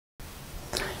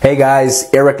Hey guys,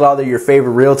 Eric Lauder, your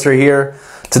favorite realtor here.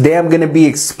 Today I'm going to be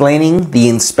explaining the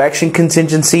inspection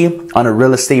contingency on a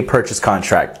real estate purchase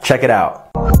contract. Check it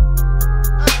out.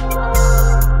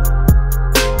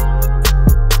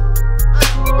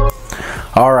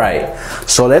 Alright,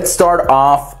 so let's start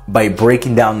off by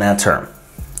breaking down that term.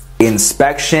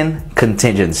 Inspection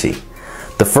contingency.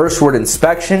 The first word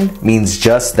inspection means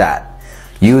just that.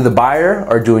 You, the buyer,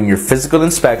 are doing your physical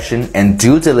inspection and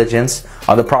due diligence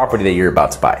on the property that you're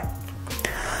about to buy.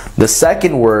 The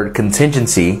second word,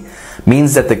 contingency,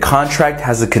 means that the contract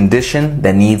has a condition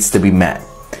that needs to be met.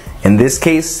 In this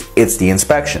case, it's the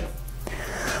inspection.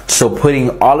 So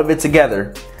putting all of it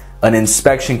together, an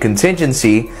inspection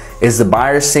contingency is the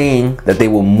buyer saying that they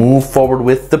will move forward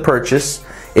with the purchase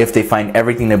if they find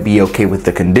everything to be okay with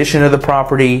the condition of the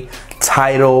property,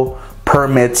 title,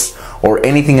 permits, or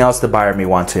anything else the buyer may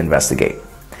want to investigate.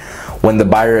 When the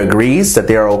buyer agrees that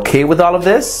they are okay with all of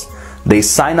this, they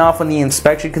sign off on the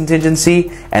inspection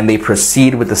contingency and they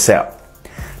proceed with the sale.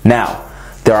 Now,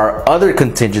 there are other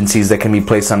contingencies that can be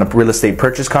placed on a real estate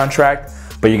purchase contract,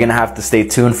 but you're gonna have to stay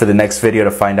tuned for the next video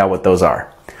to find out what those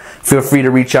are. Feel free to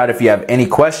reach out if you have any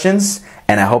questions,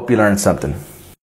 and I hope you learned something.